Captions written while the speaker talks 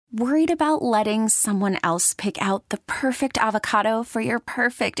Worried about letting someone else pick out the perfect avocado for your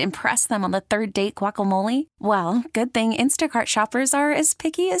perfect impress them on the third date guacamole? Well, good thing Instacart shoppers are as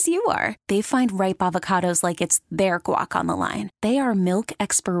picky as you are. They find ripe avocados like it's their guac on the line. They are milk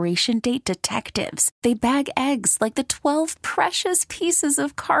expiration date detectives. They bag eggs like the 12 precious pieces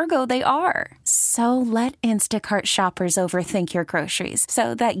of cargo they are. So let Instacart shoppers overthink your groceries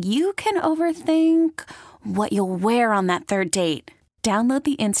so that you can overthink what you'll wear on that third date. Download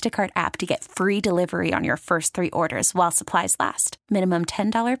the Instacart app to get free delivery on your first 3 orders while supplies last. Minimum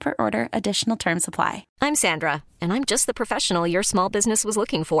 $10 per order. Additional terms apply. I'm Sandra, and I'm just the professional your small business was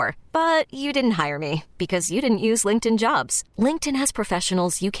looking for. But you didn't hire me because you didn't use LinkedIn Jobs. LinkedIn has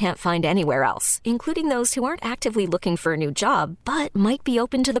professionals you can't find anywhere else, including those who aren't actively looking for a new job, but might be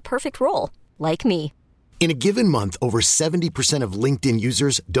open to the perfect role, like me. In a given month, over 70% of LinkedIn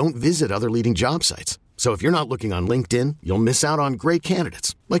users don't visit other leading job sites. So if you're not looking on LinkedIn, you'll miss out on great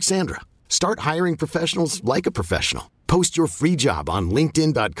candidates like Sandra. Start hiring professionals like a professional. Post your free job on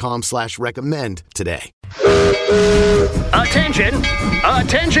linkedin.com/recommend today. Attention,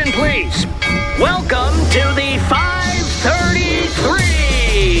 attention please. Welcome to the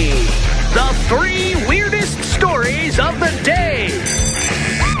 533. The 3 weirdest stories of the day.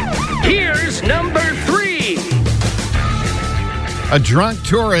 Here's number 3. A drunk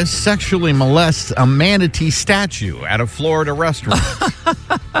tourist sexually molests a manatee statue at a Florida restaurant.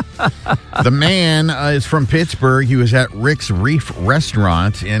 The man is from Pittsburgh. He was at Rick's Reef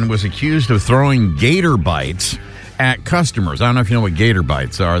Restaurant and was accused of throwing gator bites at customers. I don't know if you know what gator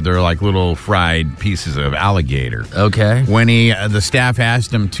bites are. They're like little fried pieces of alligator. Okay. When the staff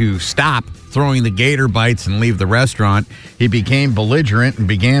asked him to stop throwing the gator bites and leave the restaurant, he became belligerent and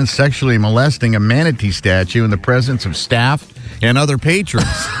began sexually molesting a manatee statue in the presence of staff and other patrons.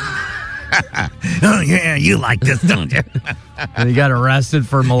 Oh, yeah, you like this, don't you? And he got arrested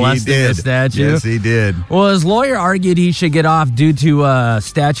for molesting the statue? Yes, he did. Well, his lawyer argued he should get off due to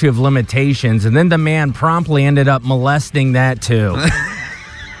statute of limitations, and then the man promptly ended up molesting that, too.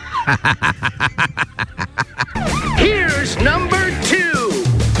 Here's number 2.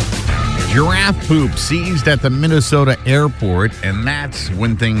 Giraffe poop seized at the Minnesota airport, and that's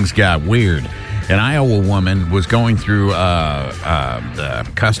when things got weird. An Iowa woman was going through the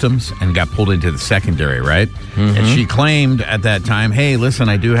customs and got pulled into the secondary, right? Mm-hmm. And she claimed at that time, hey, listen,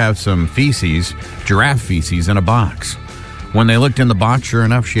 I do have some feces, giraffe feces, in a box. When they looked in the box, sure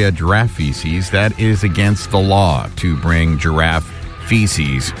enough, she had giraffe feces. That is against the law to bring giraffe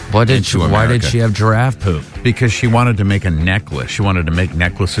feces Why did she have giraffe poop? Because she wanted to make a necklace. She wanted to make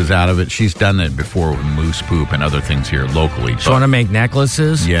necklaces out of it. She's done that before with moose poop and other things here locally. She want to make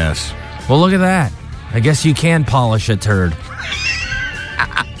necklaces? Yes. Well, look at that. I guess you can polish a turd.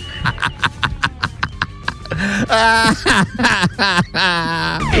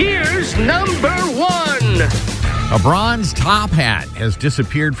 Here's number 1. A bronze top hat has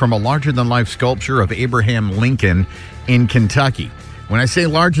disappeared from a larger-than-life sculpture of Abraham Lincoln in Kentucky. When I say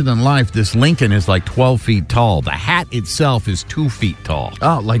larger-than-life, this Lincoln is like 12 feet tall. The hat itself is 2 feet tall.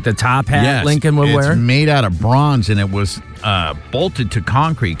 Oh, like the top hat yes, Lincoln would wear? It's made out of bronze, and it was bolted to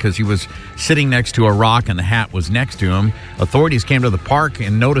concrete because he was sitting next to a rock and the hat was next to him. Authorities came to the park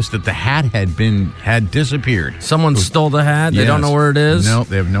and noticed that the hat had disappeared. Someone stole the hat? They don't know where it is? No,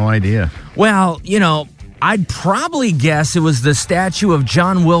 they have no idea. Well, I'd probably guess it was the statue of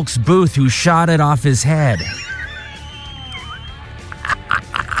John Wilkes Booth who shot it off his head.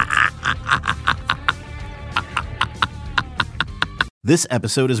 This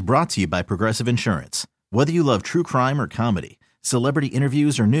episode is brought to you by Progressive Insurance. Whether you love true crime or comedy, celebrity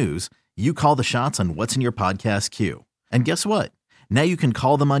interviews or news, you call the shots on what's in your podcast queue. And guess what? Now you can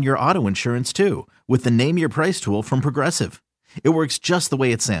call them on your auto insurance too with the Name Your Price tool from Progressive. It works just the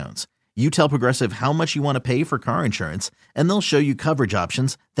way it sounds. You tell Progressive how much you want to pay for car insurance, and they'll show you coverage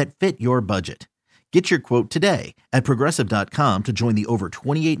options that fit your budget. Get your quote today at Progressive.com to join the over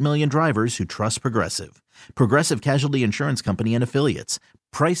 28 million drivers who trust Progressive. Progressive Casualty Insurance Company and Affiliates.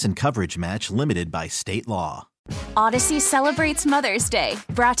 Price and coverage match limited by state law. Odyssey celebrates Mother's Day,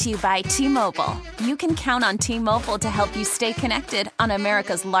 brought to you by T-Mobile. You can count on T-Mobile to help you stay connected on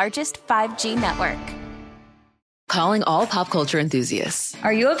America's largest 5G network. Calling all pop culture enthusiasts.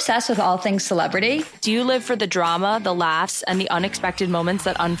 Are you obsessed with all things celebrity? Do you live for the drama, the laughs, and the unexpected moments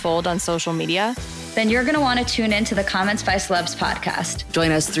that unfold on social media? Then you're going to want to tune in to the Comments by Celebs podcast.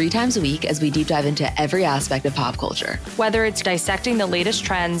 Join us 3 times a week as we deep dive into every aspect of pop culture. Whether it's dissecting the latest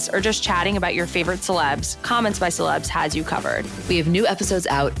trends or just chatting about your favorite celebs, Comments by Celebs has you covered. We have new episodes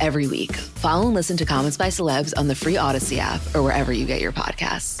out every week. Follow and listen to Comments by Celebs on the free Odyssey app or wherever you get your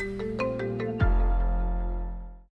podcasts.